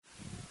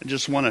I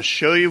just want to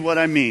show you what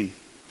I mean.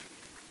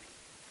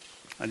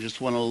 I just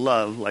want to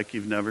love like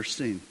you've never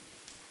seen.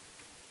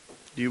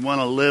 Do you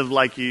want to live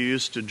like you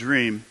used to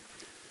dream?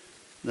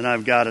 Then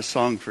I've got a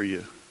song for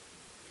you.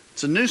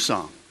 It's a new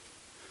song.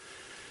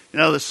 You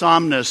know, the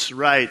psalmist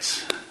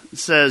writes, it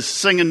says,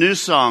 sing a new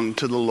song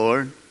to the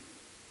Lord.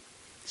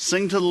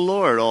 Sing to the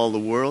Lord, all the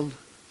world.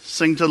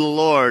 Sing to the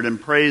Lord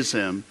and praise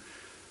Him.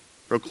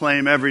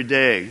 Proclaim every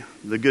day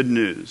the good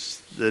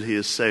news that He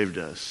has saved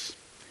us.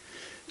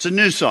 It's a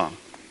new song.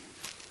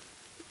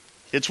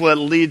 It's what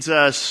leads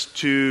us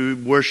to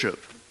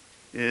worship.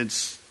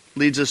 It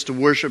leads us to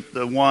worship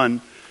the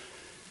one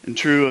and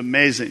true,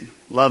 amazing,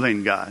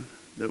 loving God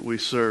that we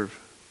serve.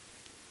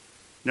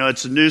 You know,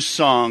 it's a new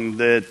song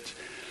that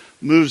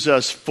moves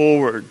us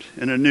forward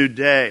in a new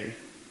day.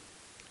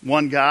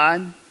 One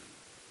God,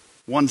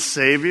 one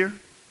Savior,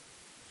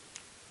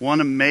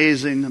 one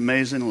amazing,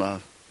 amazing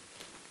love,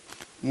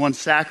 one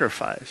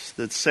sacrifice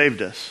that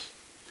saved us.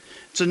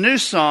 It's a new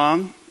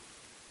song.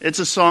 It's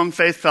a song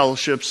Faith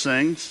Fellowship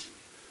sings.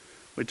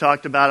 We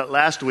talked about it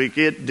last week.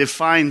 It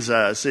defines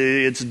us.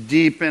 It's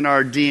deep in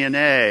our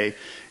DNA.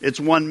 It's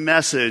one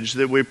message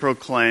that we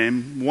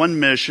proclaim, one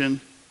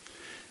mission.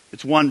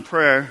 It's one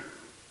prayer.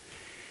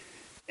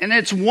 And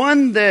it's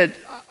one that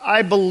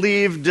I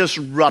believe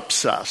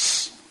disrupts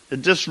us.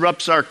 It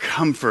disrupts our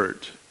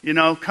comfort. You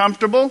know,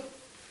 comfortable?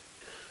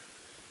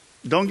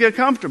 Don't get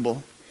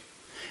comfortable.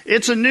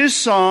 It's a new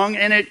song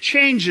and it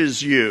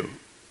changes you.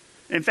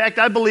 In fact,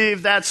 I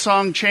believe that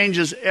song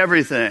changes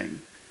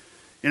everything.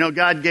 You know,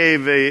 God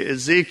gave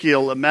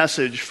Ezekiel a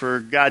message for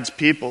God's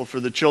people, for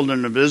the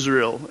children of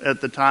Israel at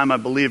the time, I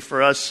believe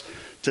for us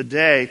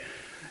today.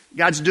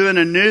 God's doing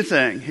a new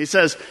thing. He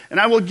says, and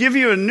I will give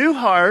you a new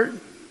heart,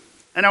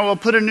 and I will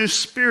put a new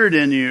spirit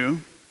in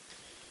you.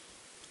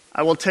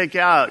 I will take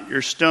out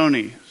your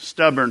stony,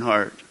 stubborn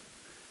heart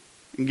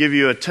and give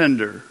you a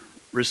tender,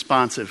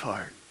 responsive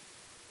heart.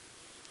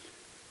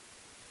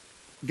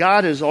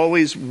 God is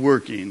always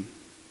working,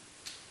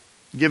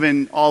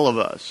 giving all of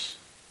us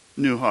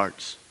new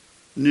hearts,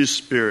 new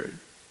spirit,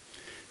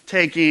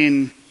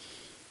 taking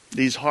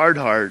these hard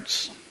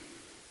hearts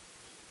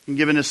and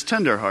giving us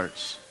tender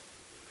hearts,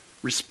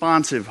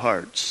 responsive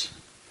hearts,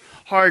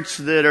 hearts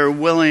that are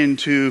willing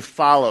to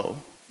follow,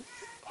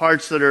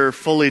 hearts that are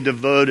fully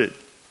devoted,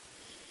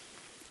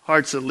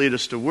 hearts that lead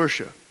us to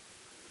worship.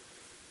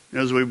 And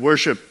as we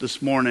worship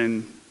this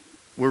morning,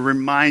 we're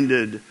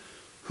reminded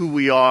who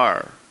we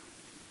are.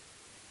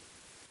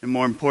 And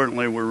more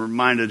importantly, we're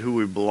reminded who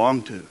we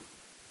belong to.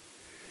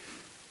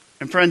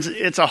 And friends,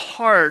 it's a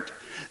heart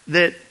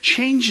that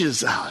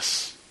changes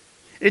us.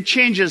 It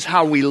changes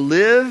how we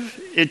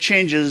live. It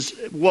changes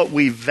what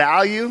we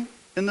value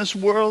in this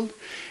world.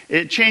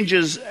 It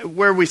changes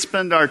where we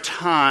spend our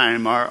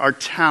time, our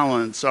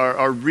talents,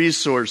 our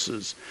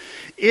resources.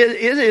 It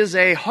is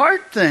a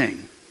heart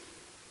thing.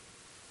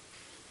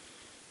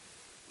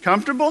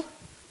 Comfortable?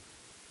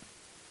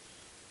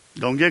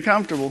 Don't get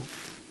comfortable.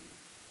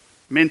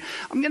 I mean,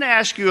 I'm going to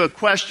ask you a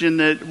question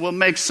that will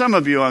make some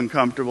of you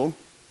uncomfortable.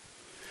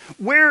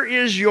 Where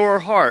is your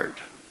heart?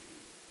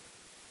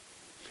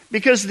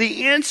 Because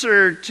the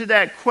answer to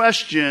that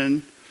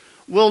question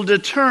will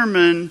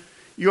determine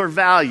your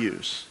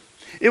values.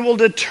 It will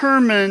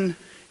determine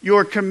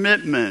your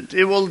commitment.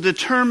 It will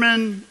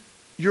determine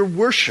your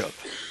worship.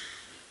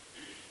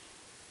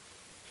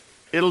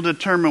 It'll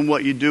determine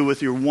what you do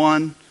with your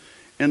one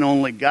and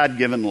only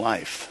God-given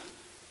life.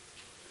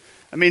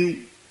 I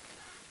mean,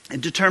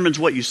 it determines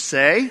what you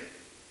say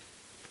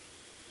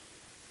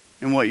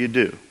and what you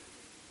do.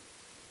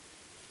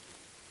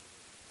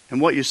 And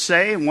what you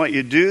say and what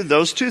you do,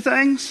 those two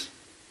things,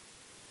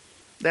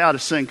 they ought to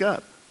sync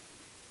up.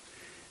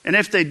 And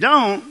if they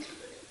don't,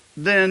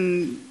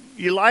 then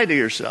you lie to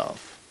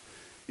yourself.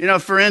 You know,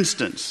 for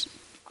instance,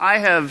 I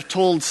have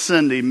told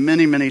Cindy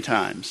many, many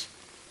times,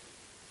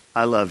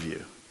 I love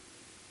you.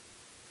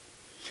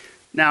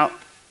 Now,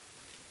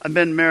 I've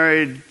been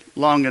married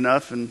long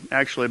enough, and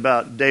actually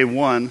about day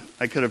one,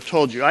 I could have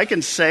told you, I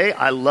can say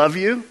I love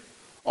you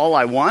all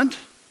I want,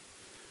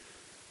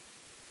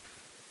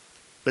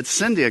 but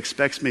Cindy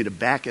expects me to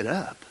back it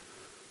up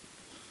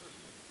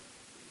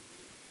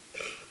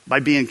by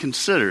being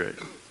considerate,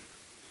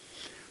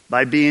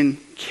 by being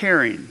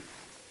caring,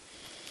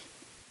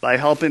 by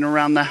helping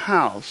around the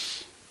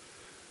house,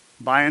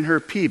 buying her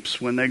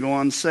Peeps when they go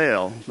on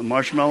sale, the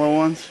marshmallow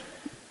ones.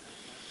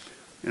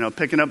 You know,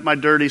 picking up my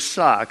dirty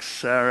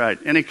socks. All right.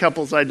 Any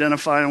couples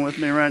identifying with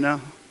me right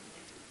now?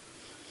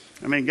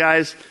 I mean,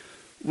 guys,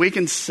 we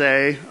can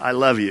say, I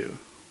love you,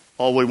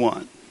 all we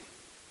want.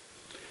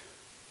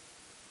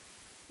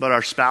 But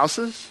our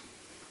spouses,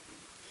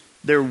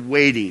 they're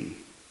waiting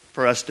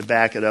for us to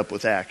back it up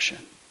with action.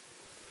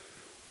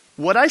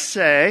 What I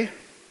say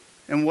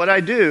and what I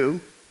do,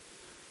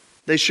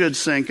 they should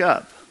sync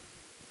up.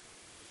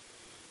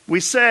 We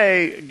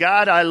say,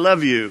 God, I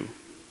love you.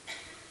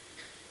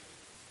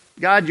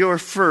 God, you're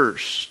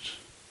first.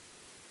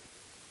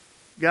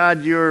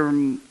 God, you're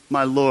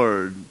my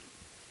Lord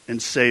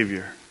and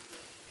Savior.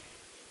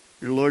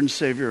 You're Lord and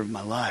Savior of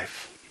my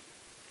life.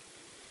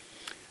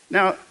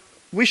 Now,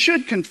 we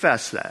should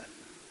confess that.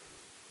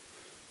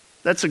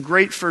 That's a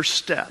great first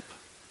step.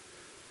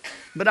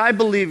 But I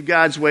believe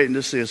God's waiting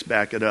to see us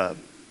back it up.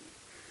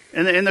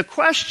 And the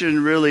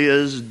question really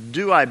is,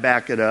 do I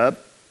back it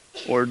up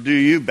or do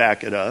you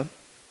back it up?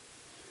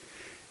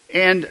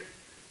 And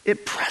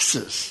it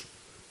presses.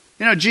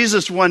 You know,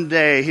 Jesus one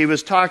day, he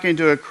was talking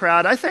to a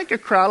crowd, I think a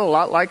crowd a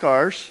lot like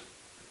ours.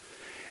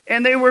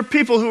 And they were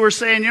people who were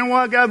saying, you know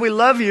what, God, we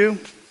love you.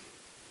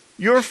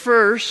 You're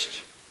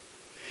first.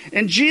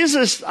 And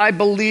Jesus, I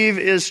believe,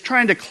 is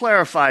trying to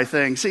clarify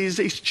things.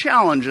 He's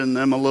challenging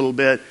them a little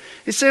bit.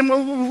 He's saying,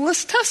 well,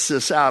 let's test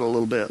this out a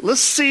little bit. Let's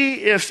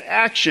see if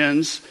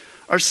actions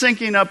are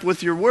syncing up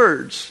with your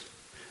words.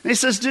 And he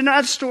says, do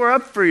not store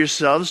up for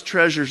yourselves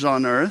treasures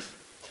on earth,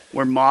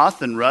 where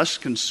moth and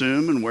rust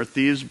consume and where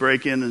thieves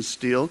break in and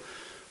steal,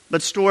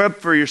 but store up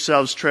for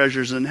yourselves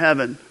treasures in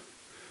heaven,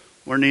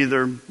 where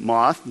neither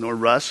moth nor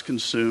rust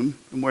consume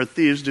and where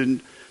thieves do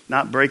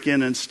not break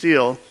in and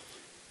steal.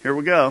 Here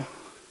we go.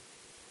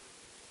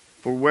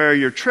 For where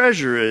your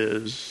treasure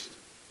is,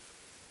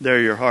 there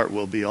your heart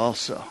will be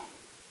also.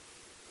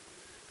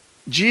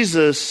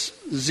 Jesus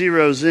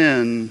zeroes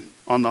in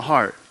on the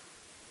heart.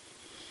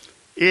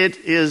 It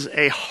is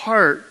a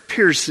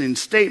heart-piercing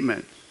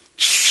statement.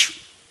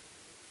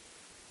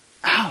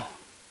 Ow,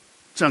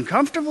 it's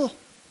uncomfortable.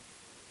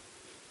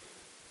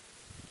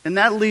 And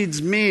that leads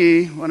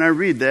me, when I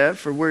read that,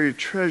 for where your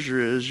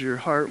treasure is, your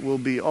heart will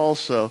be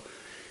also.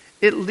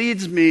 It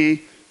leads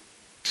me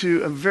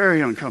to a very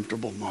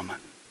uncomfortable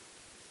moment.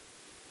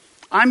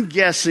 I'm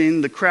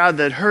guessing the crowd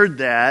that heard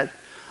that,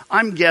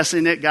 I'm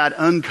guessing it got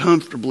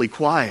uncomfortably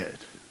quiet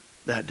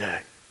that day.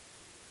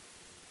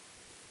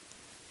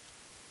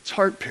 It's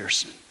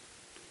heart-piercing.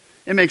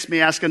 It makes me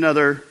ask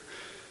another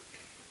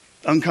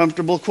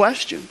uncomfortable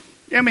question.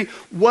 I mean,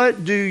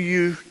 what do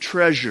you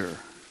treasure?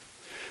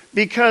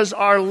 Because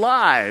our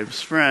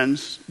lives,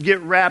 friends, get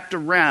wrapped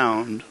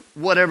around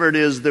whatever it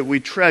is that we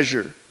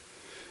treasure.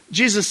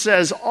 Jesus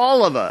says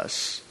all of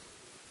us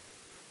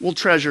will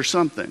treasure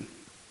something.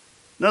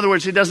 In other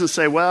words, he doesn't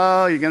say,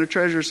 well, you're going to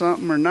treasure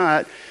something or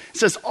not. He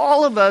says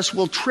all of us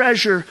will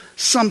treasure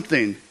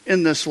something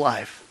in this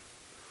life.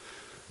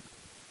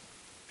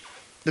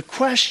 The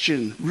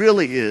question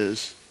really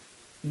is,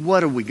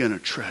 what are we going to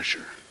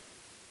treasure?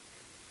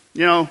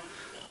 You know,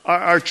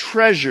 our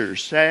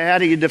treasures, how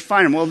do you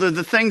define them? Well, they're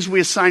the things we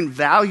assign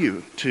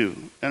value to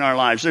in our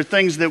lives. They're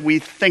things that we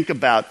think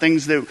about,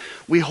 things that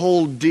we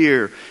hold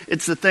dear.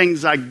 It's the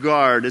things I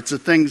guard. It's the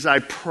things I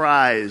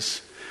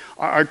prize.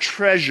 Our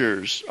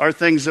treasures are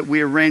things that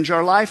we arrange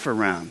our life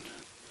around.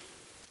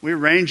 We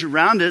arrange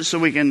around it so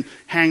we can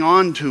hang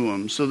on to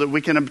them, so that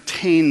we can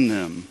obtain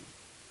them.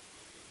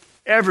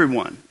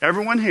 Everyone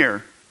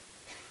here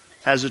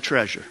has a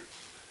treasure.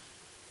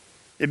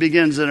 It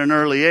begins at an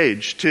early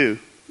age, too.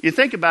 You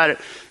think about it,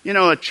 you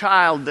know, a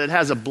child that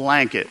has a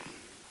blanket.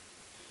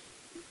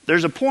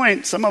 There's a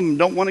point, some of them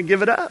don't want to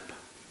give it up,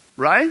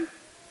 right?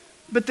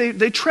 But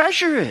they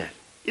treasure it.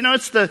 You know,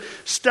 it's the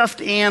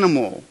stuffed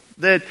animal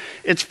that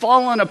it's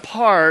fallen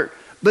apart,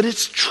 but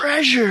it's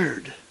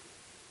treasured.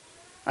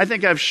 I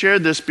think I've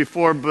shared this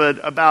before,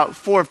 but about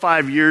 4 or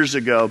 5 years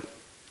ago,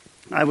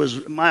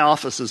 my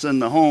office is in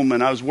the home,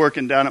 and I was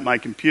working down at my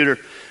computer.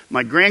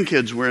 My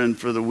grandkids were in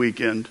for the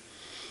weekend.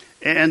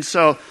 And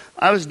so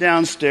I was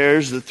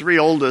downstairs. The 3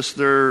 oldest,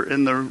 they're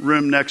in the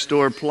room next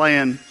door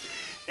playing.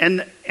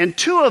 And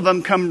 2 of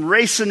them come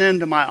racing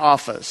into my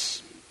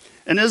office.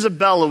 And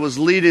Isabella was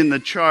leading the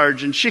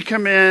charge. And she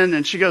come in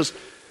and she goes,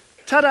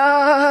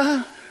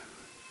 ta-da!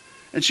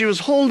 And she was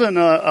holding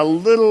a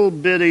little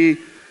bitty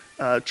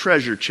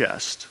treasure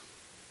chest.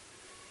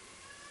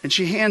 And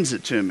she hands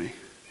it to me.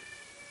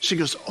 She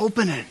goes,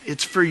 open it.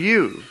 It's for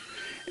you.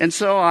 And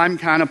so I'm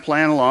kind of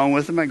playing along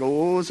with him. I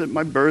go, oh, is it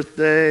my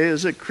birthday?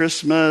 Is it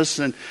Christmas?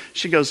 And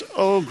she goes,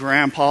 oh,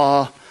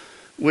 Grandpa,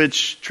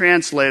 which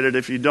translated,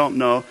 if you don't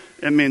know,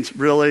 it means,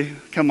 really?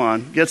 Come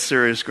on, get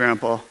serious,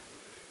 Grandpa.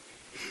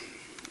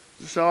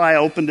 So I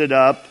opened it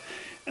up,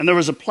 and there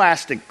was a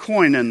plastic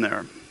coin in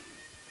there.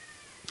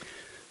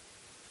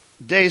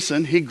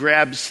 Dason, he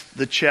grabs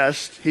the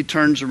chest, he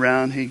turns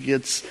around,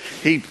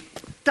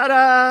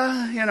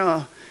 ta-da, you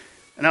know.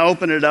 And I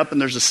open it up, and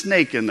there's a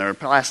snake in there, a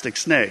plastic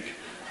snake.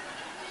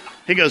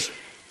 He goes,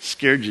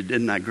 scared you,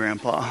 didn't I,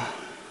 Grandpa?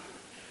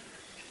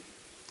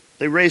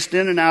 They raced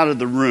in and out of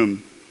the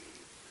room.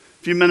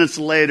 A few minutes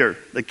later,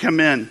 they come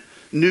in,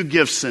 new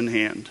gifts in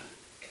hand.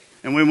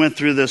 And we went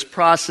through this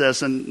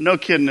process, and no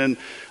kidding, in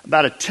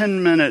about a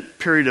 10-minute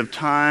period of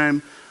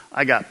time,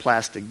 I got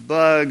plastic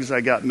bugs,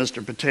 I got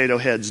Mr. Potato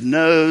Head's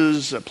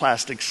nose, a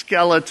plastic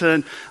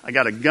skeleton, I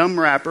got a gum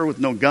wrapper with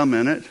no gum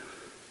in it,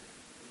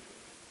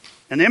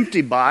 an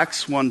empty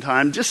box one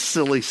time, just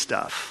silly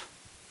stuff.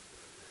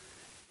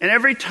 And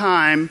every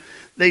time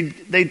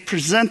they'd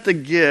present the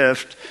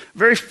gift,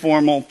 very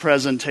formal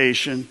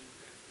presentation,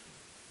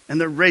 and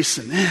they're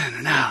racing in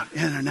and out,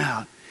 in and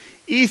out.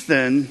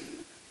 Ethan,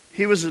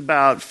 he was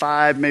about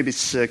 5, maybe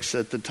 6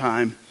 at the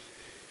time.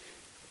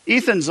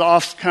 Ethan's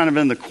off kind of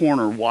in the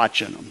corner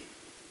watching them.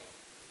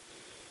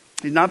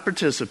 He's not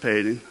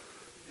participating.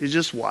 He's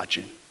just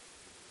watching.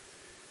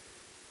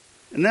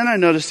 And then I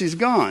noticed he's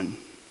gone.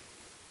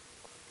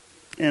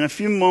 And a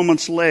few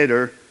moments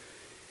later,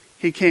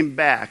 he came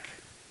back.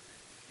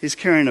 He's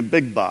carrying a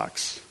big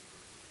box,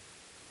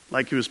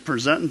 like he was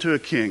presenting to a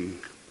king.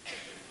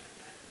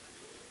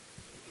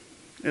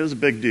 It was a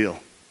big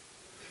deal.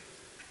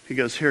 He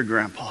goes, "Here,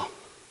 Grandpa."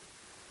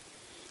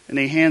 And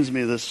he hands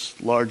me this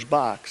large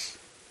box.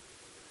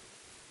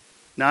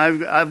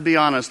 Now, I'll be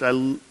honest,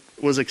 I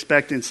was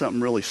expecting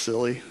something really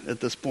silly at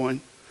this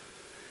point.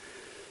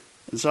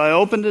 And so I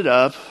opened it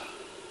up,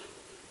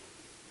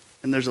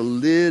 and there's a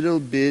little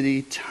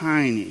bitty,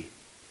 tiny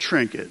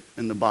trinket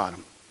in the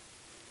bottom.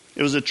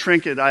 It was a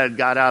trinket I had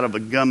got out of a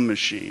gum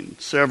machine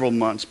several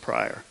months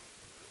prior.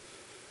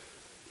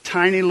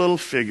 Tiny little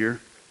figure.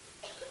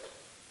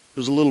 It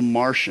was a little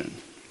Martian.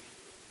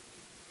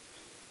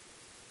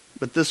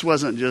 But this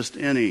wasn't just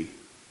any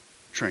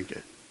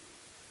trinket.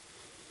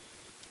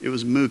 It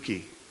was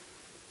Mookie.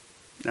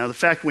 Now, the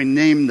fact we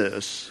named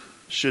this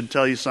should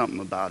tell you something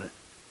about it.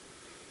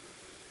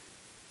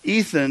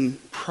 Ethan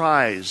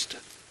prized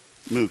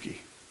Mookie.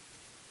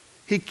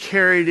 He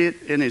carried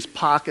it in his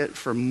pocket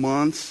for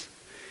months.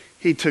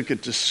 He took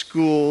it to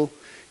school.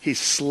 He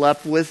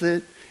slept with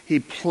it. He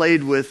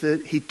played with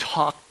it. He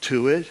talked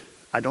to it.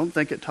 I don't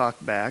think it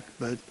talked back,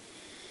 but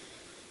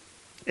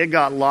it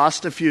got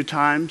lost a few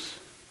times.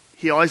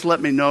 He always let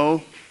me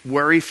know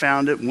where he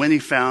found it, when he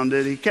found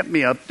it. He kept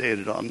me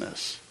updated on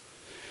this.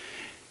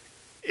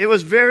 It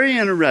was very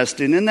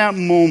interesting. In that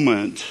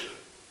moment,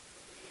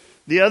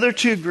 the other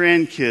two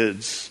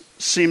grandkids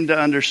seemed to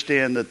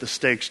understand that the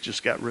stakes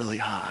just got really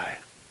high.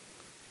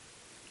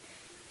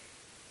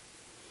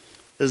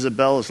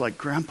 Isabella's like,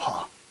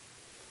 "Grandpa,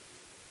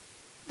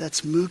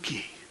 that's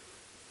Mookie.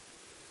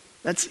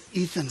 That's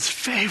Ethan's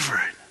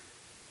favorite."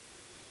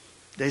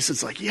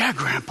 Jason's like, "Yeah,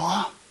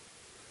 Grandpa."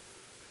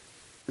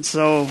 And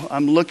so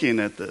I'm looking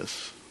at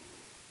this,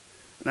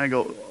 and I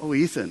go, "Oh,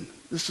 Ethan,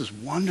 this is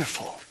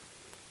wonderful.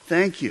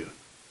 Thank you."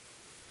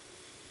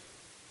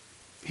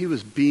 He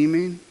was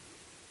beaming.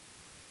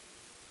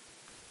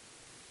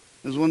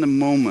 It was one of the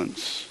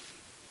moments.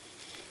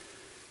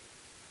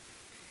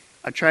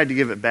 I tried to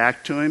give it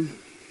back to him.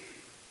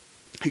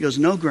 He goes,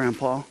 "No,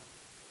 Grandpa.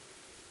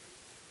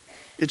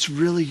 It's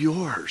really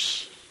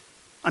yours.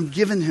 I'm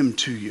giving him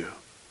to you."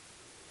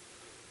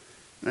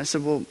 And I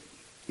said, "Well,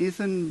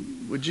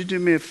 Ethan, would you do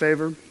me a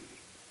favor?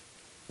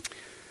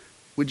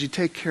 Would you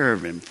take care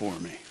of him for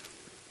me?"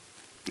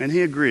 And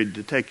he agreed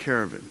to take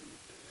care of him.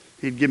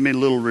 He'd give me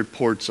little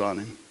reports on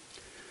him.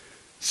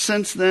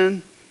 Since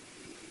then,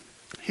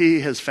 he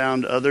has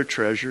found other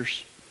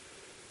treasures.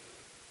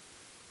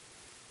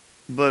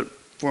 But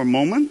for a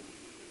moment,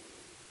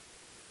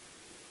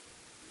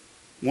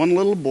 one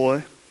little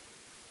boy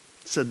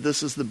said,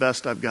 "This is the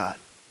best I've got.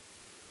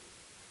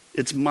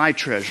 It's my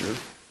treasure.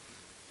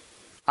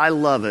 I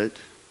love it.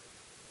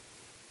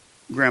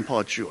 Grandpa,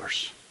 it's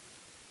yours."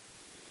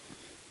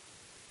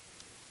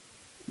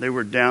 They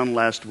were down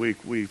last week.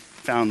 We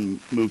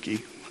found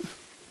Mookie.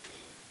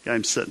 Got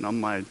him sitting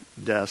on my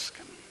desk.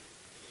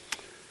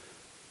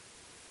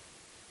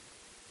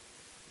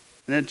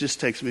 And it just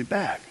takes me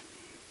back.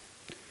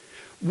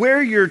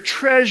 Where your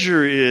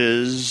treasure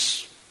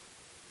is,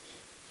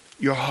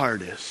 your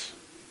heart is.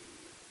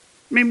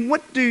 I mean,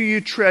 what do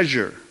you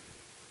treasure?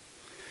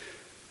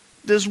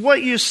 Does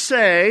what you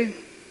say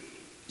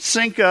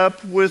sync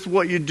up with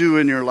what you do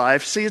in your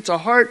life? See, it's a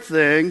heart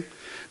thing.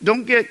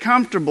 Don't get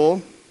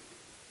comfortable.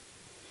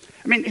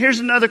 I mean, here's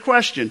another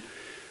question.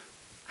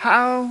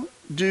 How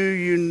do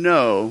you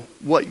know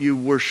what you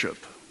worship?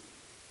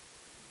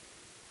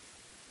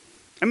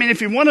 I mean,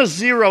 if you want to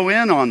zero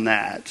in on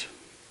that,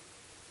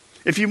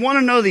 if you want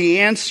to know the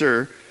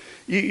answer,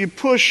 you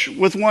push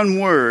with one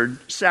word: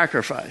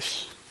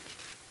 sacrifice.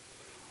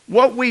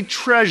 What we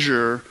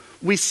treasure,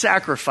 we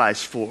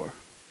sacrifice for.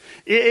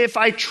 If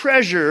I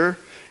treasure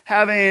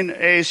having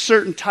a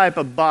certain type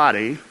of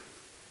body,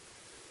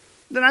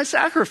 then I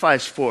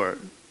sacrifice for it.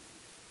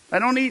 I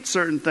don't eat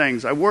certain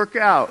things. I work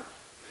out.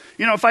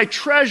 You know, if I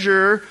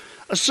treasure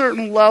a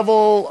certain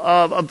level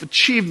of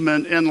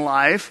achievement in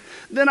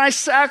life, then I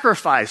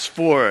sacrifice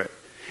for it.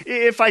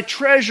 If I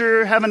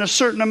treasure having a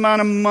certain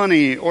amount of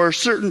money or a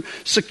certain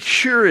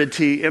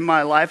security in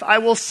my life, I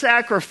will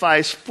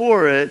sacrifice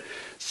for it.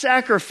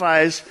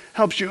 Sacrifice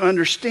helps you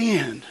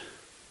understand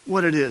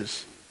what it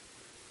is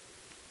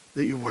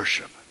that you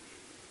worship.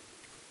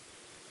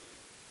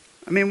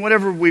 I mean,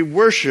 whatever we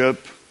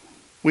worship,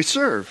 we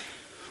serve.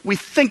 We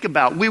think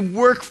about, we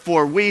work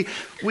for, we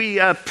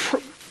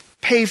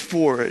pay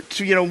for it.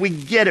 So, we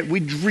get it, we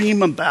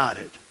dream about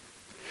it.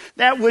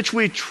 That which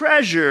we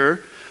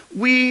treasure,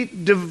 we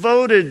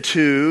devoted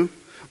to,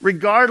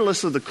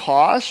 regardless of the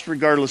cost,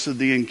 regardless of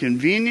the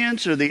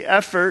inconvenience or the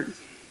effort.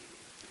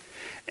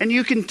 And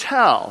you can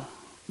tell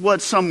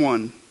what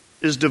someone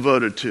is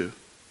devoted to.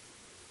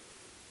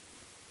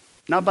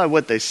 Not by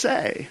what they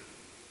say,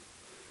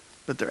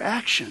 but their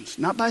actions.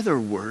 Not by their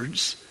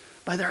words,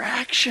 by their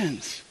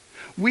actions.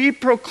 We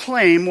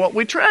proclaim what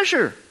we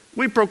treasure.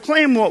 We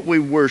proclaim what we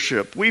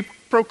worship. We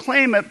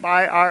proclaim it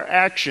by our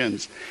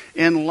actions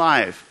in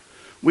life.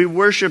 We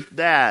worship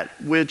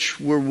that which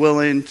we're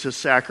willing to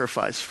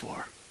sacrifice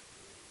for,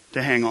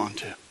 to hang on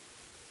to.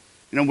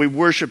 We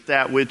worship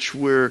that which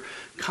we're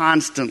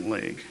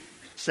constantly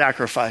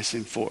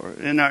sacrificing for.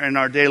 In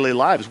our daily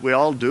lives, we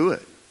all do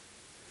it.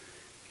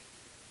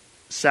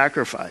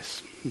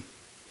 Sacrifice.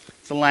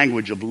 It's a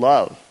language of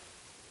love.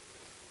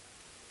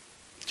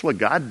 It's what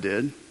God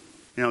did.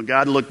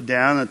 God looked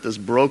down at this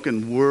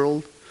broken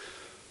world.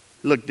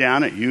 He looked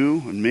down at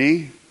you and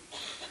me.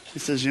 He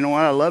says, you know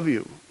what? I love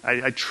you.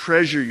 I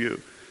treasure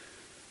you.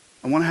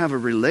 I want to have a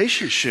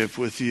relationship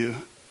with you.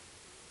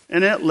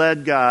 And it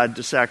led God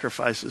to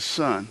sacrifice his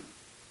son.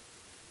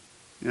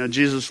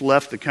 Jesus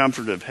left the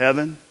comfort of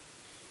heaven.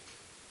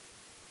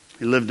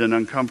 He lived an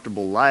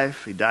uncomfortable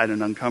life. He died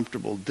an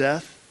uncomfortable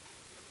death.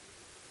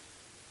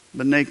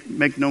 But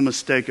make no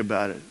mistake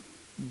about it.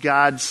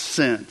 God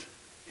sent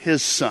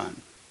his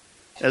son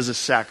as a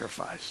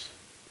sacrifice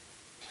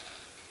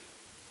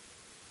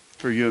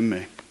for you and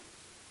me.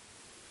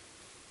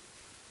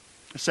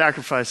 A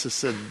sacrifice that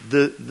said,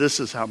 this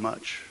is how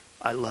much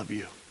I love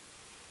you.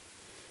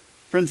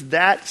 Friends,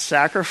 that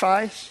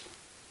sacrifice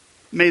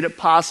made it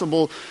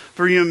possible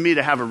for you and me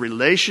to have a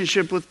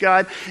relationship with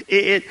God.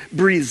 It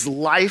breathes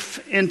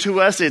life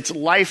into us. It's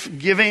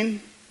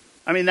life-giving.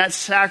 That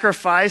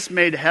sacrifice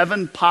made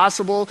heaven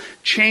possible,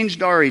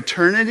 changed our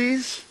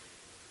eternities.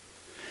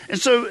 And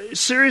so,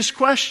 serious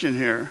question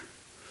here.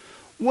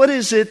 What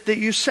is it that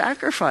you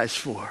sacrifice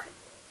for?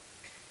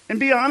 And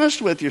be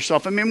honest with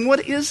yourself.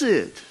 What is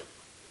it?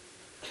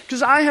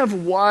 Because I have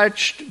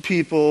watched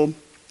people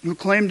who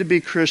claim to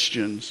be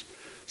Christians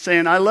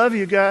saying, I love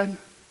you, God.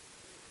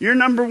 You're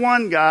number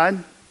one,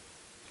 God.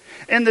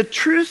 And the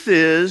truth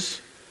is,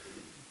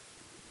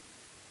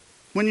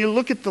 when you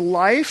look at the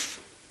life,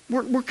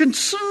 we're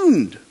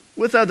consumed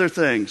with other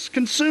things,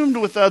 consumed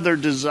with other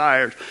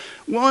desires,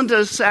 willing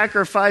to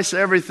sacrifice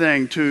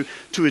everything to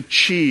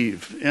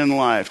achieve in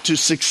life, to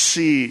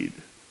succeed.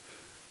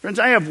 Friends,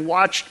 I have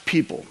watched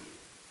people.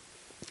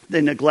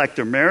 They neglect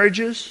their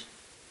marriages,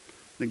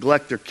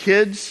 neglect their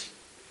kids,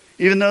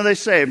 even though they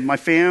say, my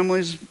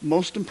family's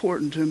most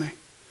important to me.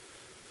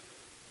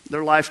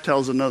 Their life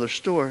tells another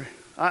story.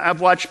 I've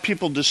watched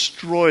people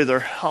destroy their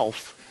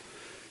health,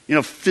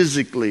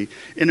 physically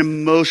and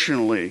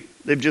emotionally.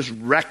 They've just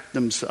wrecked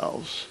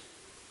themselves.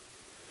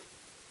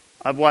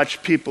 I've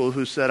watched people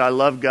who said, I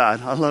love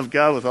God. I love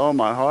God with all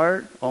my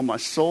heart, all my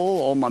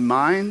soul, all my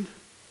mind.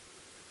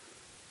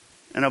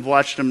 And I've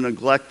watched them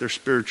neglect their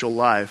spiritual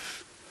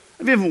life.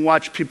 I've even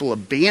watched people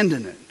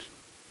abandon it.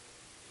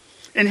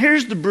 And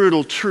here's the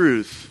brutal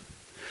truth.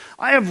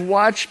 I have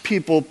watched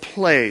people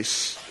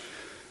place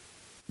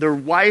their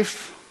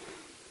wife,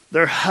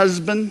 their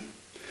husband,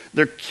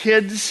 their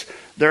kids,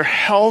 their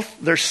health,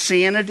 their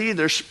sanity,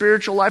 their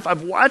spiritual life.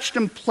 I've watched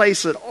them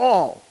place it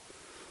all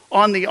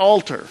on the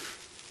altar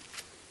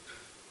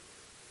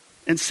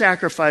and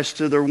sacrifice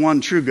to their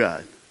one true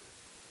God.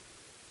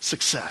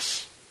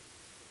 Success.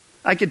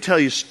 I could tell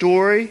you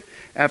story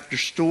after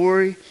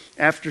story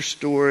after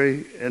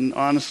story, and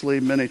honestly,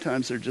 many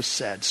times they're just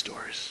sad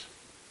stories.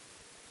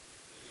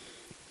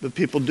 But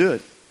people do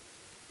it.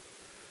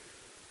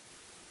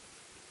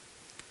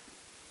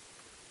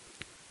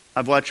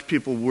 I've watched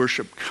people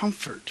worship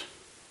comfort.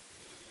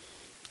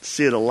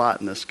 See it a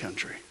lot in this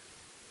country.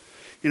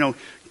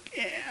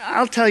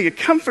 I'll tell you,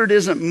 comfort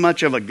isn't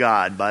much of a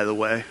god, by the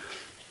way.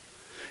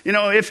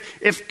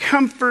 If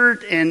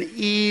comfort and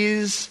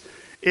ease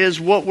is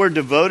what we're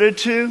devoted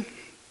to,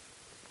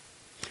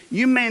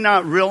 you may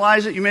not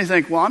realize it. You may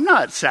think, well, I'm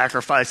not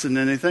sacrificing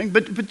anything,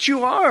 but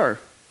you are.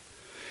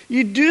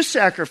 You do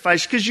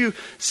sacrifice because you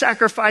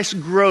sacrifice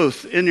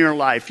growth in your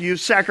life. You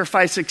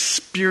sacrifice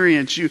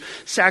experience. You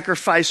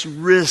sacrifice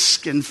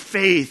risk and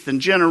faith and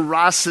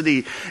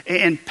generosity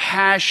and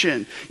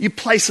passion. You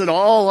place it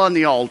all on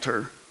the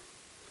altar.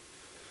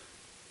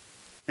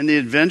 And the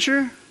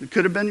adventure that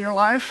could have been your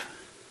life,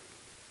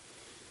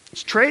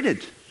 it's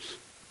traded.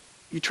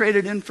 You trade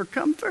it in for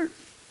comfort.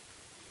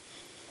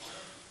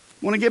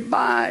 Want to get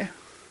by.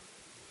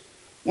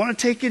 Want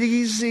to take it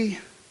easy.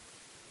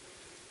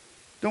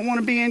 Don't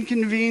want to be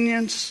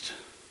inconvenienced.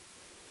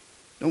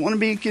 Don't want to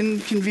be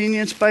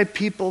inconvenienced by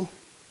people.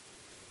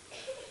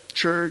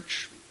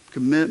 Church,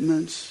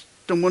 commitments.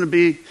 Don't want to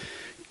be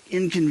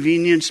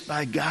inconvenienced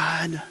by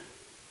God.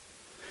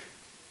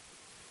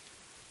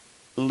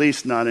 At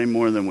least not any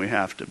more than we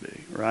have to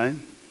be, right?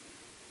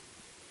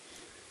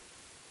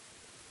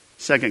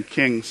 2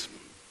 Kings,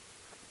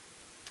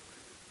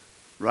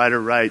 writer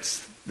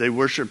writes, they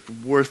worshiped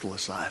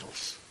worthless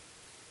idols.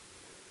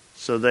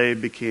 So they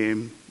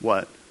became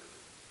what?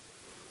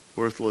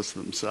 Worthless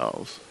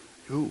themselves.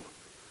 Ooh,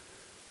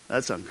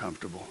 that's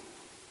uncomfortable.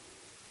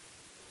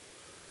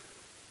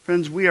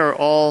 Friends, we are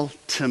all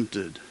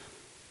tempted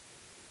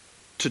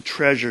to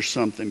treasure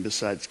something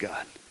besides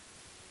God.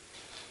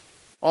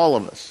 All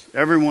of us,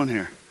 everyone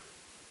here.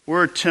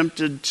 We're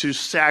tempted to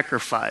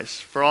sacrifice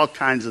for all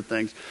kinds of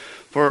things.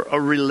 for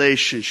a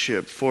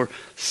relationship, for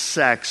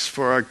sex,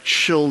 for our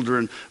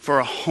children, for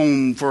a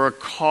home, for a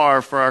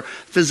car, for our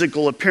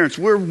physical appearance.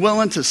 We're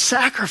willing to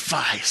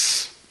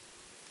sacrifice.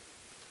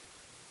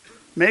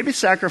 Maybe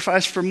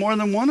sacrifice for more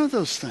than one of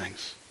those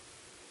things.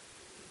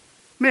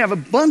 We may have a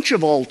bunch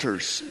of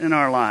altars in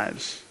our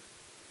lives.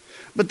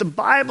 But the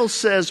Bible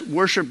says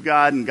worship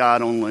God and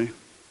God only.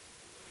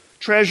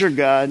 Treasure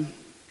God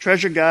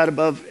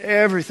above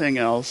everything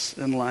else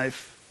in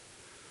life.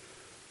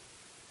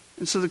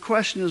 And so the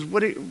question is,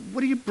 what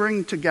do you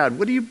bring to God?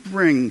 What do you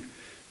bring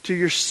to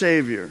your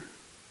Savior?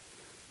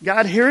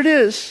 God, here it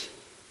is.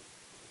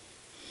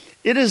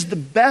 It is the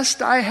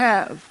best I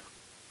have.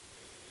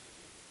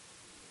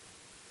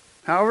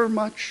 However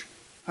much,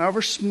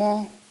 however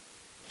small,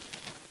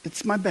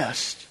 it's my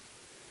best.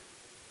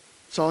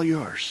 It's all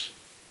yours.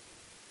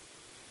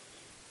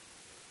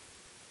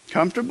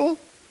 Comfortable?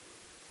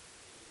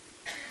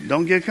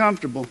 Don't get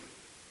comfortable.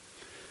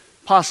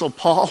 Apostle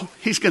Paul,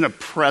 he's going to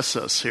press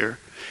us here.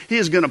 He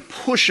is going to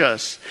push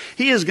us.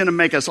 He is going to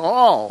make us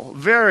all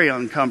very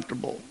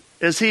uncomfortable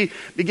as he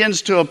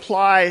begins to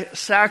apply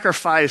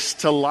sacrifice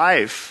to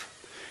life.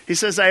 He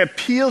says, I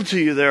appeal to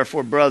you,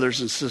 therefore,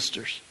 brothers and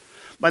sisters,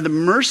 by the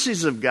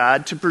mercies of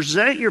God, to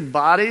present your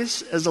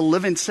bodies as a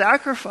living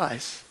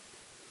sacrifice,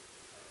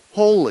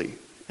 holy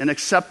and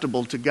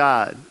acceptable to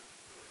God,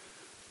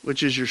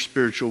 which is your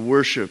spiritual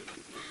worship.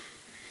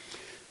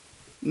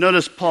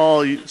 Notice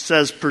Paul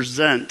says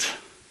present.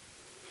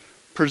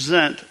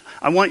 Present.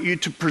 I want you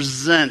to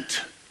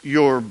present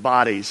your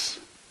bodies.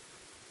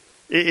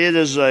 It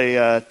is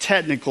a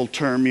technical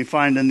term you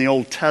find in the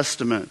Old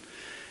Testament.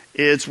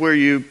 It's where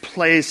you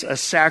place a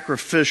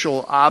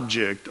sacrificial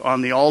object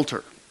on the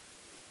altar.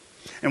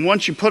 And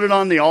once you put it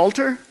on the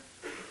altar,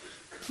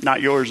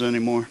 not yours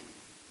anymore.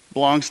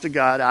 Belongs to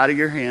God, out of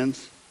your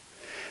hands.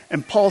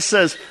 And Paul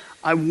says,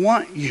 I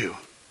want you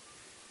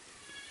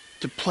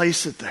to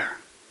place it there.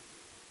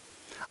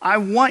 I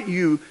want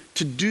you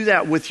to do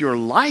that with your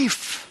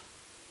life.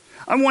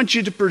 I want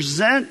you to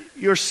present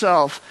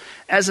yourself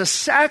as a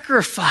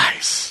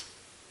sacrifice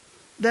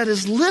that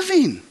is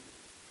living.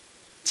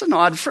 It's an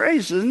odd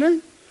phrase, isn't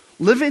it?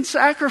 Living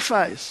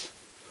sacrifice.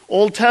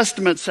 Old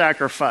Testament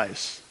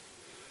sacrifice.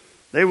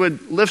 They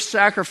would lift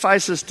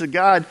sacrifices to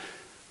God,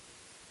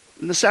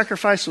 and the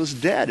sacrifice was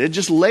dead. It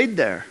just laid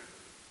there.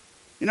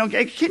 You know,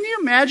 can you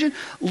imagine?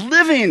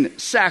 Living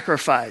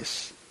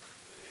sacrifice.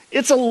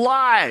 It's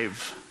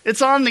alive.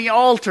 It's on the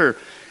altar.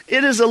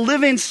 It is a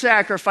living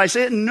sacrifice.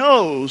 It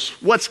knows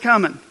what's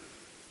coming.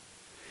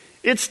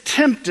 It's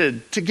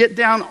tempted to get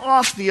down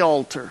off the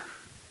altar.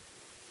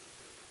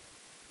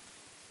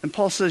 And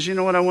Paul says, you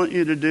know what I want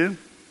you to do?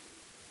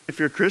 If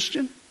you're a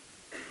Christian,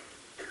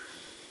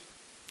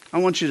 I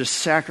want you to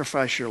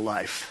sacrifice your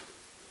life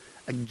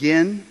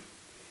again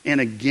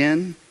and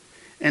again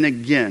and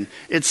again.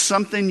 It's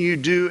something you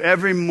do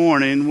every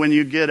morning when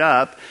you get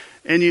up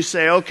and you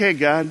say, okay,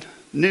 God,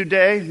 new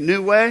day,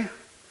 new way.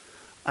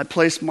 I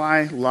place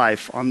my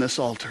life on this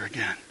altar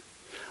again.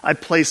 I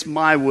place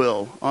my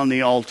will on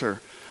the altar.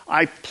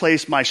 I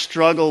place my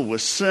struggle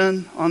with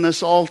sin on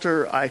this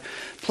altar. I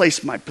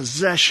place my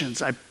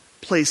possessions. I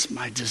place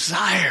my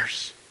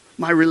desires,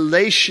 my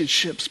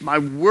relationships, my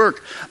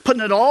work,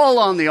 putting it all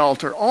on the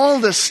altar. All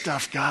this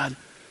stuff, God,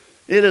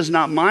 it is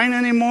not mine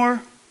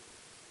anymore.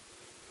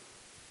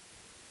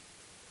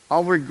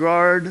 I'll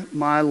regard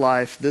my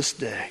life this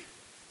day.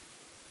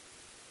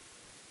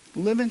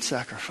 Living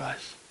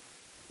sacrifice.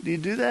 Do you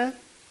do that?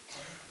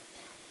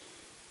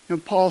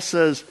 And Paul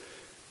says,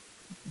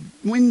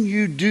 when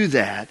you do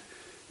that,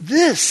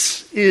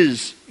 this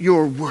is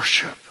your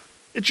worship.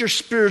 It's your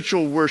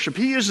spiritual worship.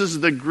 He uses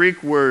the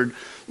Greek word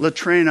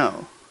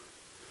latreno.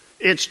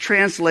 It's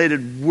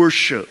translated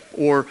worship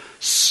or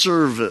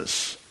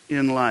service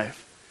in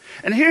life.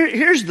 And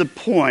here's the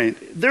point.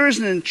 There is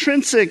an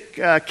intrinsic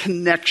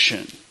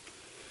connection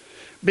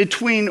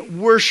between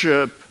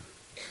worship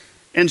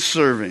and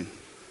serving.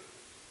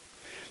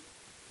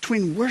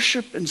 Between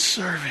worship and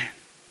serving.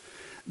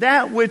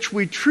 That which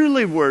we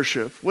truly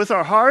worship with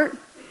our heart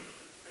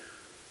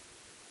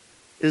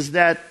is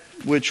that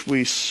which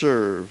we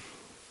serve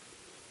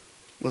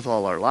with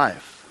all our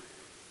life.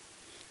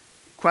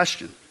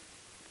 Question.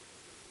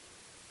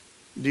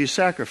 Do you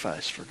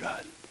sacrifice for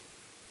God?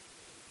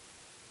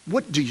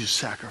 What do you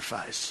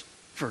sacrifice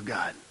for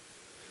God?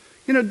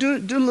 You know, do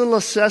a little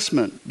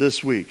assessment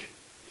this week.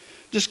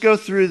 Just go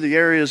through the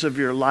areas of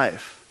your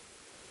life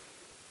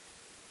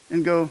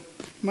and go,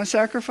 am I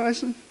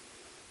sacrificing?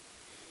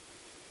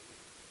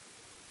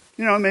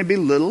 You know, it may be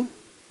little.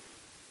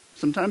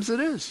 Sometimes it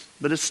is,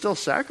 but it's still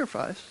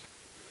sacrifice.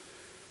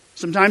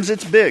 Sometimes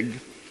it's big.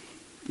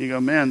 You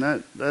go, man,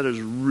 that is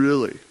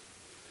really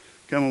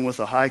coming with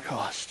a high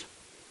cost.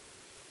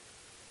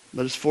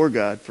 But it's for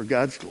God, for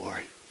God's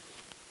glory.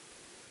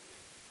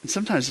 And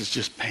sometimes it's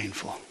just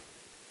painful.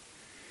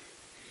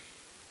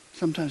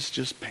 Sometimes it's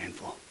just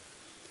painful.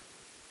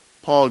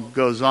 Paul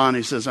goes on,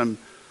 he says, I'm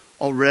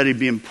already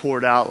being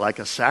poured out like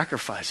a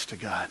sacrifice to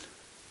God.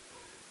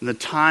 And the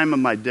time of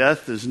my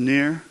death is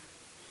near.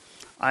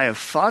 I have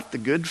fought the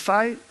good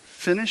fight,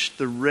 finished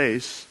the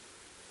race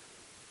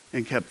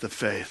and kept the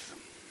faith.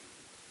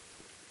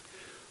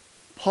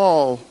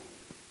 Paul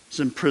is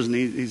in prison.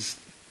 He's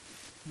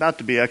about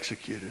to be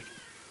executed.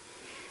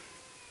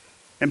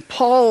 And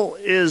Paul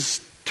is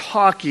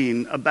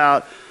talking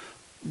about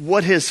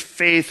what his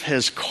faith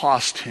has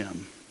cost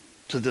him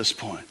to this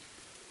point.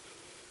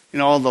 You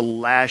know, all the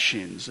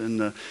lashings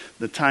and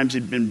the times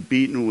he'd been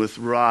beaten with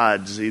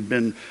rods. He'd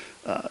been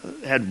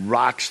had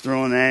rocks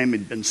thrown at him.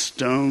 He'd been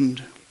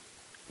stoned.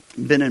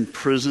 Been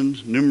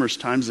imprisoned numerous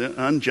times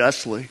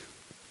unjustly.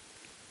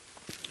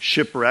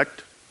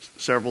 Shipwrecked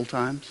several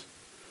times.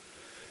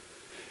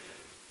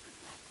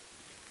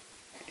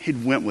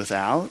 He'd went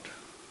without.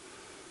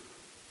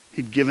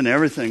 He'd given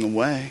everything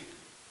away.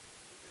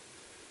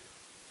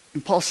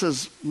 And Paul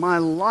says, my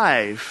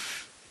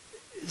life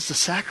is a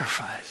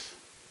sacrifice.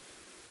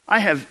 I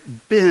have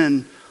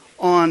been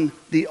on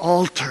the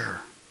altar.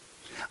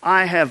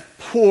 I have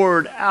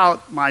poured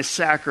out my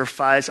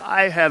sacrifice.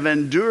 I have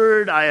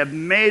endured. I have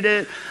made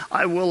it.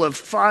 I will have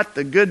fought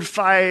the good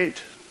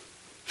fight,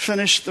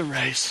 finished the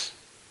race.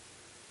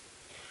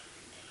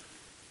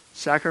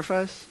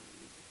 Sacrifice?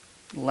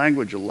 The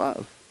language of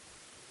love.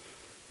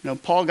 You know,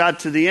 Paul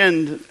got to the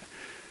end.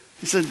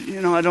 He said,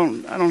 you know, I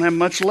don't have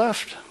much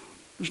left.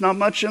 There's not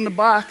much in the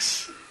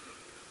box.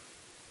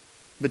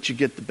 But you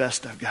get the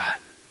best I've got.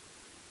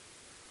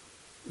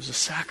 It was a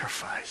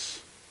sacrifice.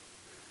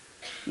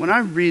 When I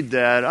read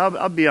that,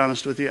 I'll be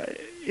honest with you,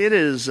 it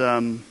is,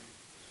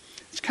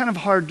 it's kind of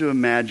hard to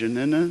imagine,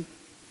 isn't it?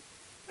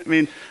 I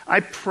mean,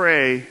 I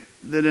pray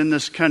that in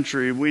this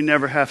country we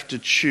never have to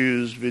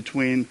choose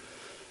between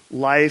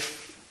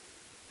life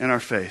and our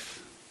faith.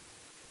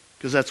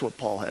 Because that's what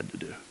Paul had to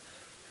do.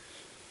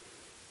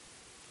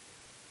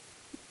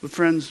 But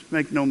friends,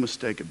 make no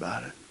mistake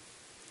about it.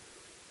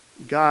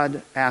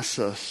 God asks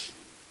us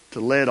to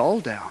lay it all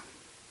down.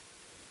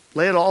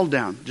 Lay it all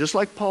down, just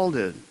like Paul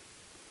did.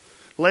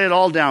 Lay it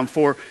all down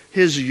for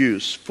His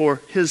use,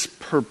 for His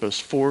purpose,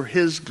 for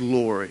His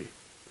glory.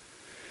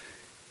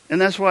 And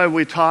that's why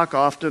we talk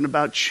often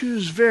about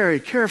choose very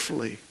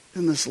carefully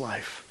in this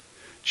life.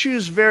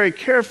 Choose very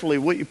carefully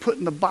what you put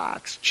in the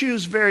box.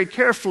 Choose very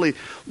carefully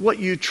what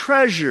you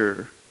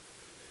treasure.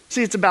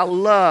 See, it's about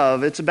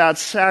love. It's about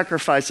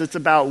sacrifice. It's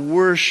about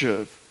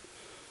worship.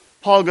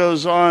 Paul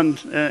goes on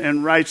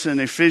and writes in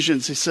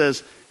Ephesians, he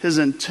says, his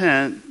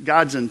intent,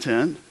 God's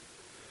intent,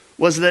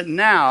 was that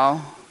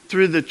now,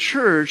 through the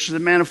church, the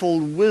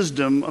manifold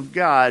wisdom of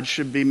God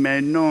should be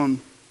made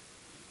known.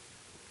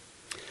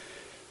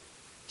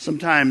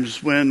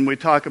 Sometimes when we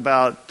talk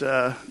about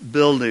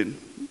building,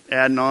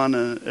 adding on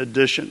an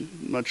addition,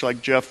 much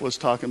like Jeff was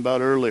talking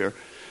about earlier,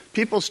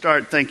 people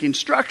start thinking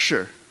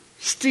structure,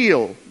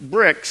 steel,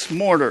 bricks,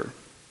 mortar.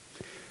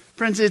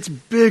 Friends, it's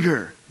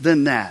bigger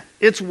than that.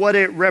 It's what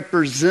it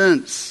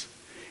represents.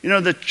 You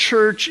know, the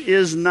church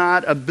is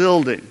not a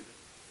building.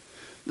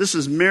 This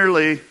is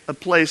merely a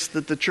place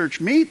that the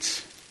church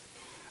meets.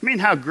 I mean,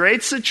 how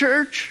great's the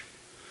church?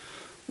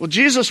 Well,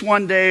 Jesus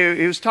one day,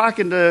 he was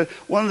talking to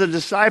one of the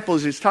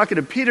disciples. He was talking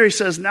to Peter. He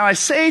says, now I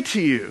say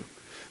to you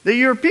that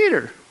you're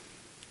Peter.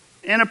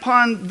 And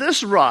upon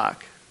this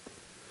rock,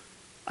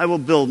 I will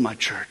build my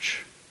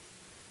church.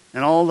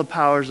 And all the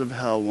powers of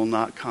hell will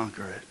not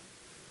conquer it.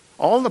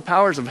 All the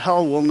powers of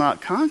hell will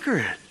not conquer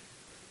it.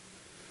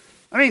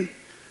 I mean,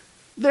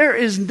 there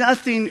is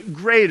nothing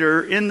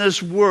greater in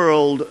this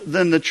world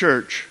than the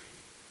church.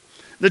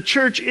 The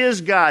church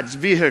is God's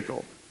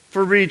vehicle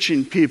for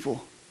reaching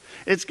people.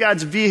 It's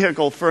God's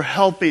vehicle for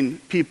helping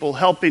people,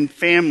 helping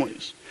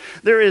families.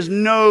 There is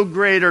no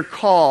greater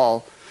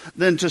call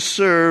than to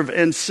serve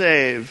and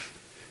save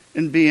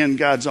and be in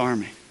God's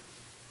army.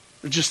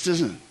 There just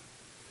isn't.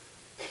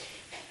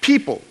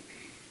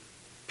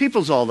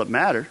 People's all that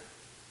matter.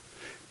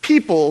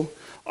 People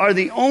are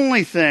the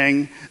only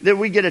thing that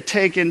we get to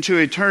take into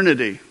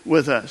eternity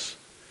with us.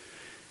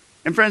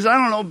 And friends, I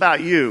don't know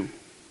about you,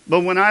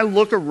 but when I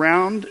look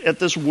around at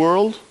this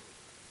world,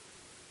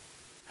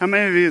 how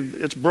many of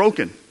you, it's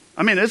broken.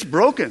 I mean, it's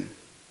broken.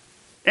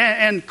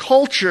 And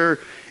culture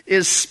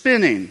is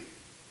spinning.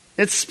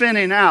 It's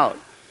spinning out.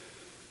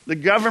 The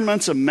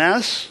government's a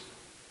mess.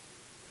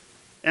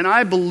 And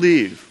I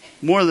believe,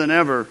 more than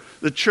ever,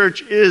 the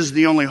church is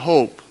the only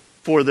hope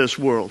for this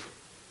world.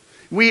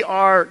 We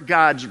are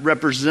God's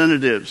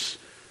representatives.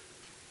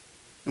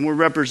 And we're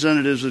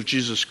representatives of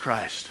Jesus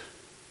Christ.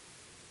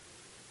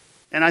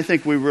 And I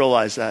think we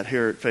realize that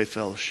here at Faith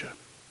Fellowship.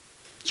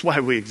 It's why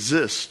we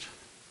exist.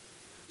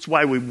 It's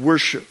why we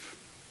worship.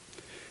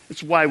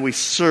 It's why we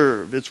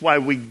serve. It's why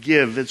we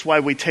give. It's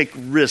why we take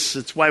risks.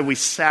 It's why we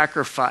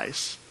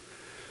sacrifice.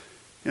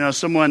 You know,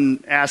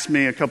 someone asked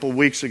me a couple of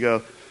weeks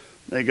ago,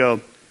 they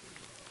go,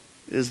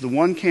 is the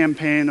one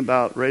campaign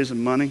about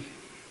raising money?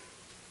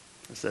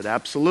 I said,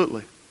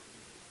 absolutely.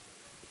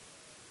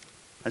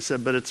 I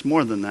said, but it's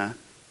more than that.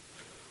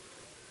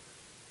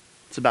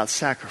 It's about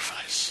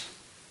sacrifice.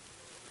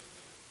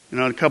 You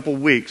know, in a couple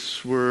of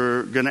weeks,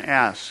 we're going to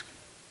ask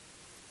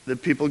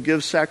that people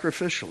give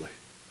sacrificially,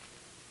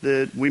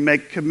 that we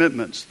make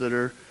commitments that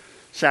are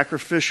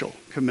sacrificial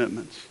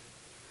commitments.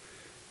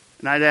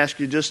 And I'd ask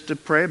you just to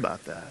pray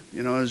about that.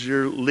 You know, as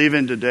you're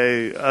leaving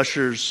today,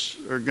 ushers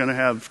are going to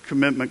have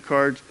commitment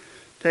cards.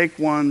 Take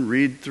one,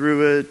 read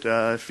through it.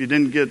 If you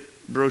didn't get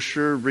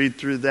brochure, read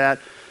through that.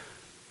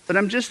 But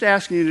I'm just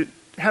asking you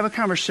to have a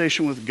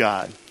conversation with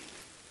God.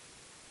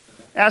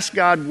 Ask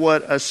God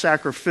what a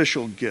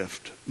sacrificial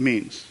gift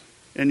means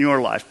in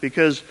your life.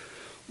 Because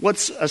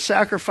what's a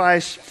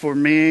sacrifice for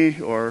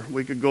me, or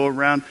we could go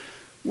around,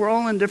 we're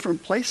all in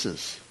different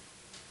places.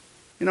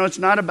 You know, it's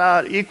not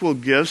about equal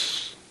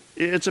gifts.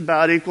 It's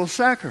about equal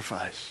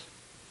sacrifice.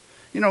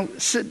 You know,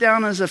 sit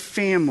down as a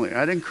family.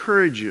 I'd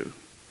encourage you.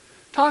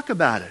 Talk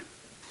about it.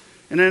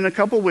 And in a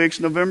couple weeks,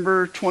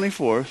 November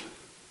 24th,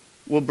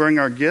 we'll bring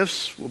our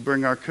gifts, we'll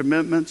bring our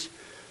commitments,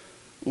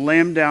 lay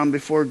them down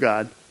before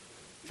God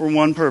for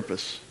one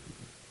purpose: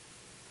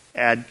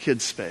 add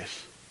kids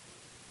space.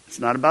 It's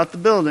not about the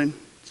building,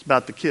 it's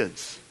about the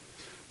kids.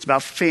 It's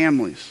about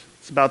families.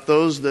 It's about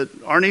those that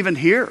aren't even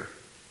here,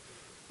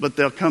 but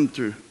they'll come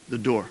through the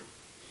door.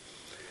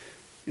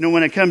 You know,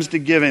 when it comes to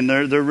giving,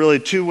 there are really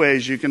two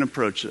ways you can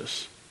approach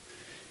this.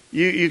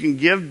 You can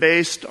give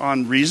based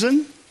on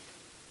reason,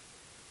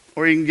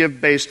 or you can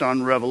give based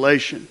on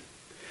revelation.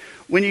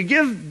 When you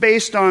give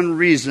based on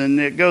reason,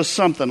 it goes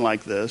something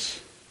like this: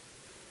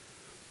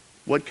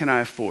 what can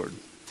I afford?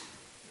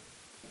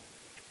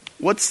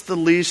 What's the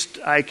least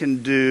I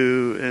can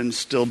do and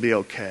still be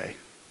okay?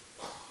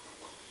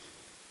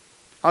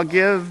 I'll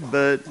give,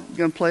 but I'm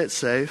going to play it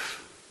safe.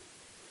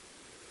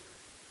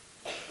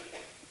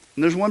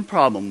 And there's one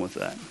problem with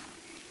that.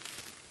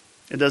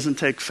 It doesn't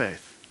take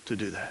faith to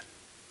do that.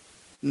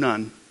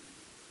 None.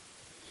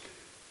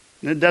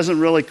 And it doesn't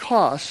really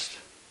cost.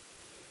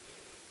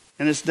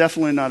 And it's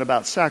definitely not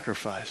about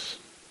sacrifice.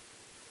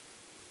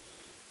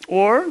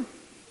 Or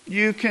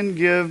you can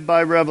give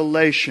by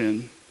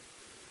revelation.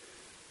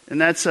 And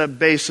that's a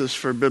basis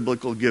for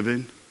biblical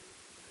giving.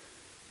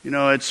 You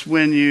know, it's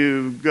when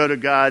you go to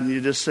God and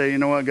you just say, you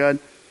know what, God,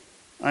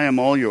 I am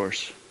all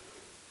yours.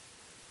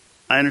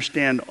 I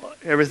understand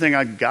everything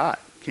I got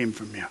came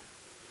from you.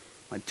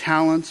 My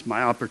talents,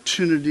 my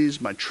opportunities,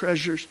 my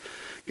treasures.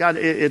 God,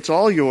 it's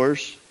all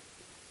yours.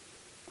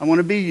 I want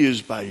to be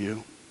used by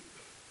you.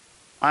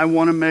 I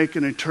want to make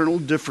an eternal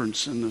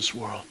difference in this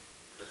world.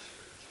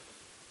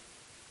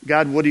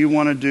 God, what do you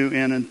want to do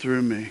in and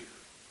through me?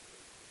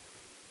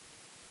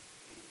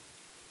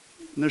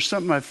 And there's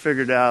something I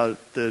figured out,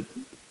 that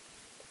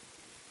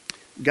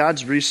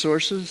God's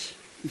resources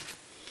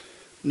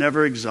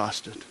never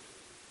exhausted.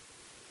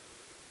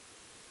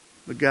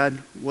 But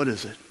God, what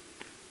is it?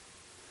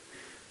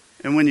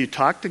 And when you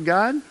talk to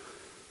God,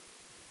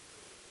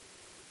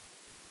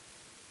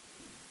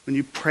 when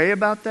you pray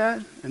about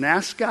that and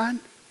ask God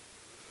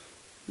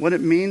what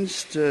it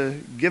means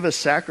to give a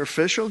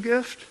sacrificial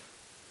gift,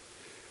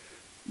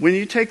 when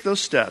you take those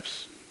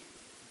steps,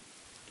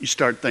 you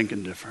start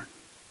thinking different.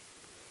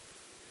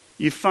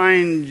 You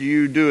find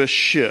you do a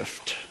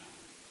shift.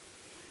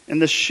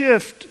 And the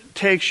shift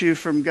takes you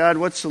from, God,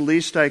 what's the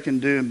least I can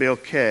do and be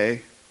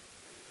okay,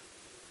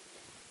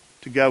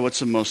 to God, what's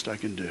the most I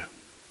can do?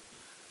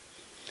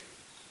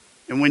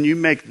 And when you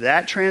make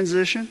that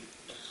transition,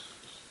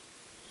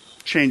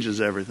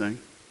 changes everything.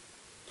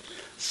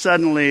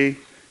 Suddenly,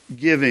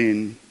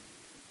 giving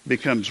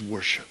becomes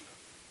worship.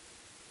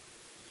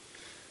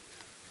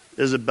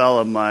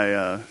 Isabella,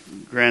 my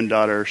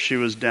granddaughter, she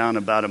was down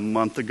about a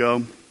month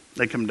ago.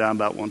 They come down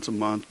about once a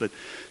month, but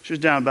she was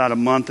down about a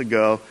month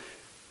ago.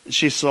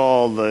 She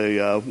saw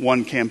the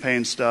One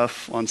Campaign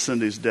stuff on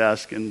Cindy's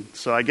desk, and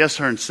so I guess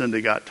her and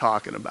Cindy got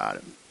talking about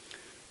it.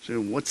 She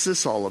said, what's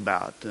this all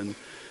about? And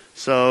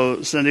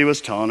so Cindy was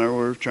telling her,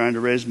 we're trying to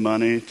raise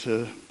money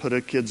to put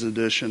a kids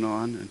edition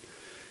on.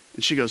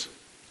 And she goes,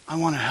 I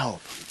want to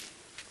help.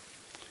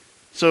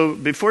 So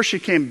before she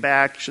came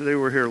back, they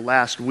were here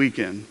last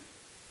weekend,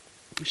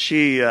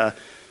 she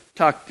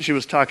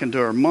was talking to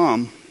her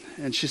mom,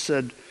 and she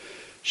said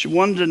she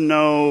wanted to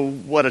know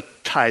what a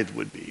tithe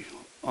would be.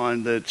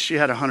 On that, she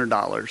had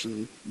 $100,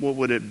 and what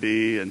would it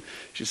be? And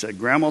she said,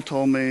 Grandma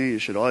told me you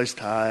should always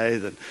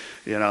tithe. And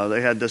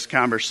they had this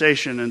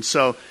conversation, and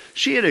so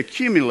she had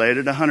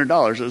accumulated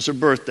 $100. It was her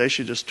birthday;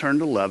 she just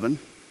turned 11,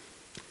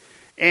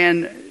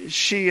 and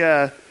she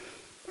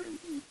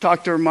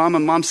talked to her mom,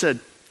 and Mom said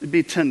it'd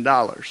be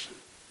 $10.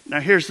 Now,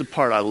 here's the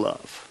part I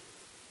love.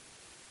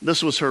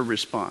 This was her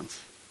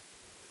response.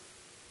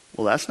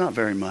 Well, that's not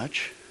very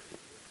much.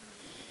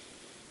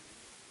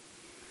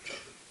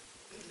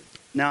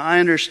 Now, I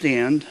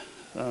understand,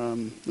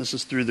 this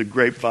is through the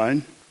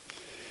grapevine,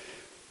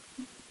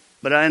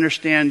 but I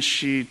understand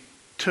she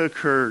took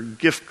her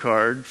gift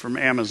card from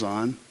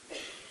Amazon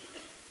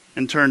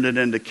and turned it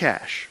into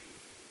cash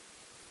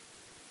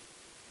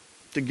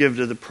to give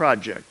to the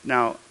project.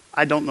 Now,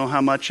 I don't know how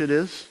much it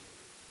is,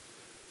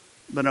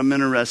 but I'm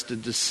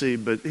interested to see.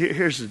 But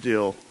here's the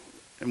deal,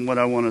 and what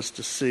I want us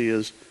to see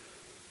is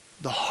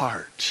the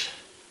heart.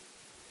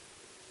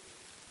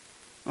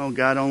 Oh,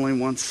 God only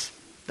wants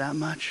that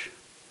much?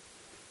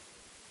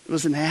 It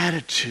was an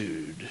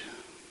attitude.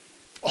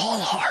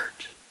 All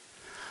heart.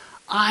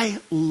 I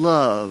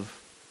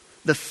love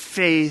the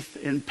faith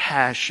and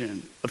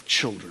passion of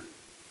children.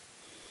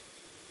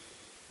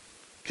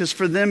 Because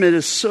for them it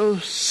is so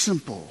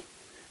simple.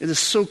 It is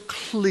so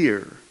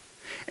clear.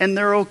 And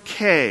they're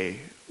okay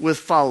with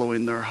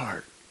following their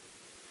heart.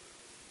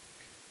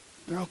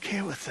 They're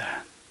okay with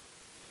that.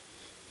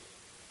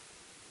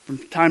 From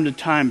time to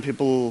time,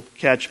 people will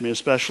catch me,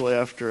 especially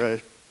after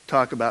I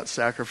talk about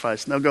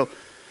sacrifice. And they'll go,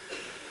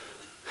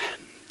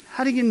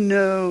 how do you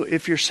know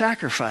if you're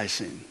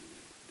sacrificing?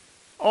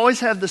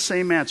 Always have the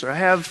same answer. I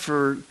have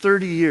for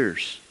 30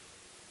 years.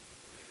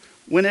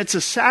 When it's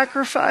a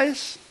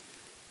sacrifice,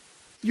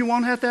 you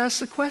won't have to ask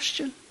the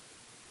question.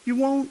 You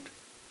won't.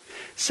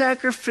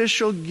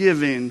 Sacrificial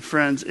giving,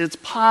 friends, it's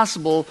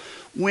possible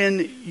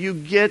when you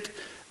get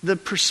the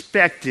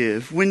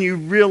perspective, when you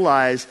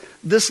realize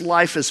this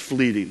life is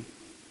fleeting.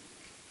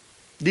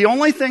 The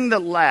only thing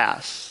that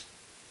lasts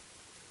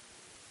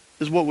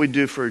is what we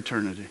do for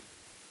eternity.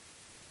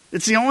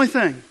 It's the only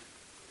thing.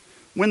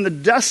 When the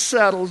dust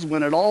settles,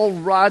 when it all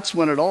rots,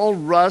 when it all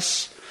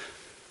rusts,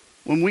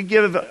 when we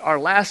give our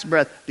last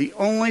breath, the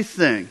only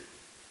thing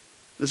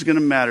that's going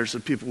to matter is the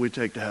people we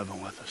take to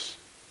heaven with us.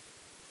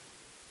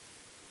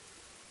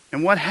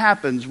 And what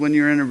happens when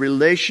you're in a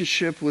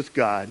relationship with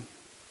God?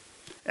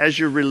 As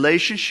your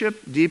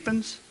relationship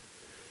deepens,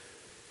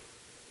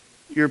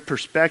 your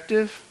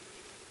perspective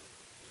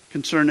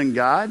concerning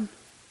God,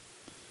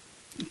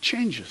 it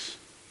changes.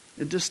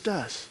 It just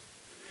does.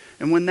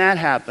 And when that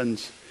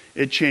happens,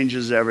 it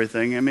changes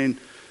everything. I mean,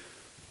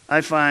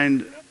 I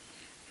find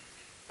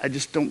I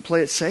just don't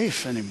play it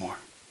safe anymore.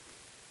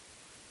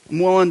 I'm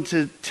willing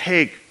to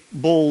take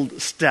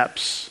bold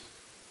steps.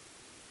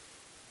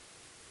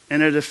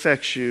 And it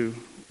affects you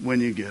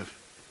when you give.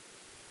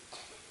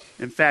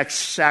 In fact,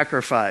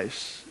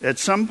 sacrifice at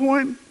some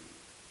point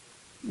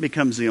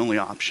becomes the only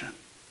option.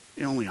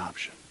 The only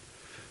option.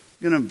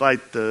 I'm going to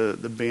invite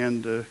the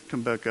band to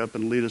come back up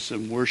and lead us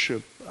in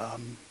worship.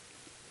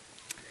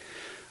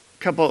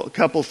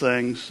 Couple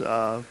things.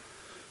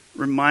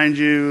 Remind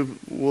you,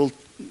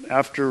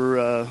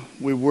 after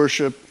we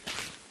worship,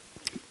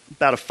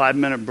 about a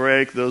 5-minute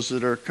break. Those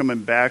that are coming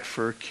back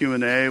for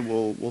Q&A,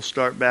 we'll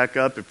start back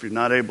up. If you're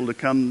not able to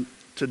come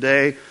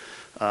today,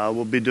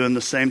 we'll be doing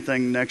the same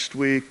thing next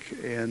week.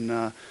 And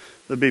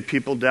there'll be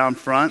people down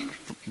front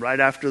right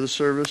after the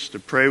service to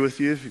pray with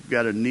you if you've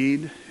got a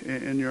need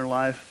in your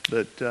life.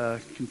 But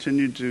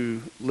continue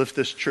to lift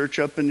this church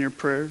up in your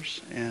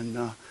prayers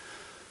and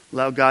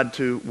allow God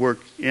to work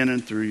in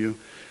and through you.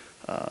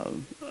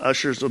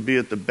 Ushers will be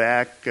at the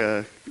back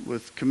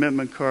with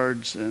commitment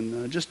cards,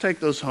 and just take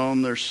those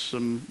home. There's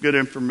some good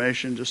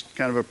information, just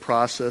kind of a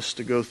process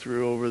to go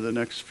through over the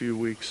next few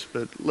weeks.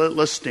 But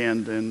let's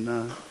stand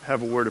and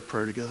have a word of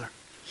prayer together.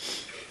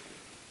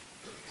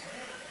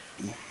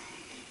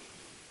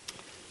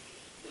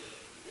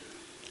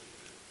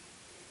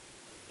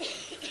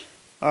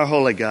 Our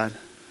holy God,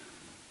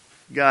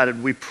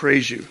 we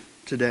praise you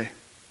today.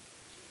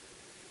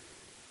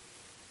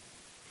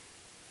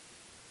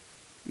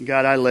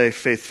 God, I lay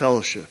Faith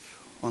Fellowship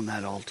on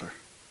that altar.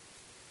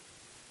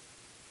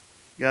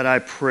 God, I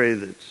pray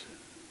that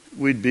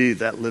we'd be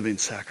that living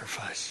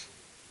sacrifice.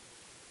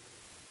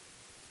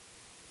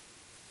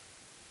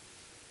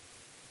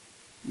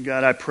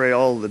 God, I pray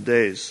all the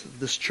days of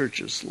this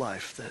church's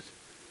life that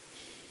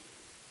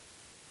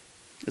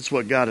it's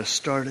what God has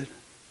started.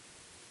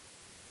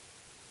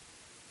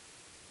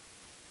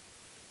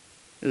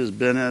 It has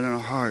been in our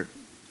heart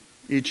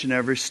each and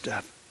every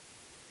step.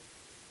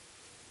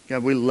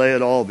 God, we lay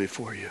it all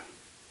before you.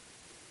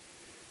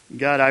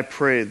 God, I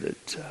pray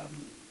that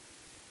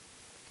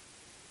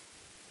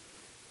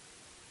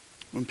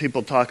when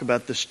people talk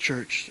about this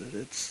church, that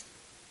it's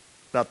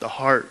about the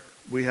heart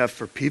we have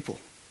for people.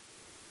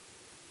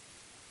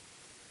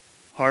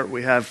 Heart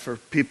we have for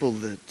people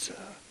that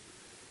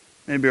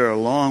maybe are a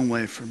long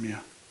way from you.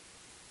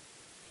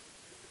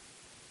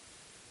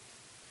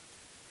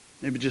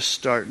 Maybe just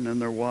starting in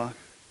their walk.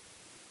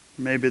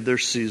 Maybe they're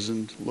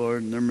seasoned,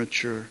 Lord, and they're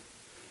mature.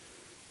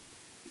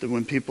 That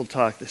when people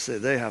talk, they say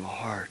they have a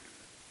heart.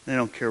 They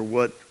don't care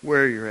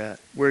where you're at,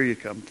 where you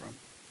come from.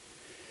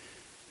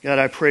 God,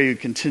 I pray you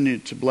continue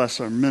to bless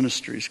our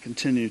ministries,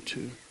 continue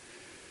to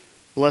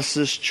bless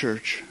this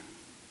church.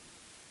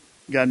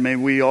 God, may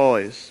we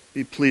always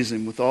be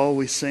pleasing with all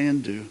we say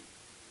and do.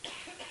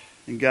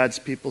 And God's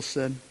people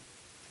said,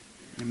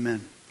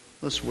 amen.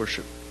 Let's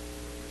worship.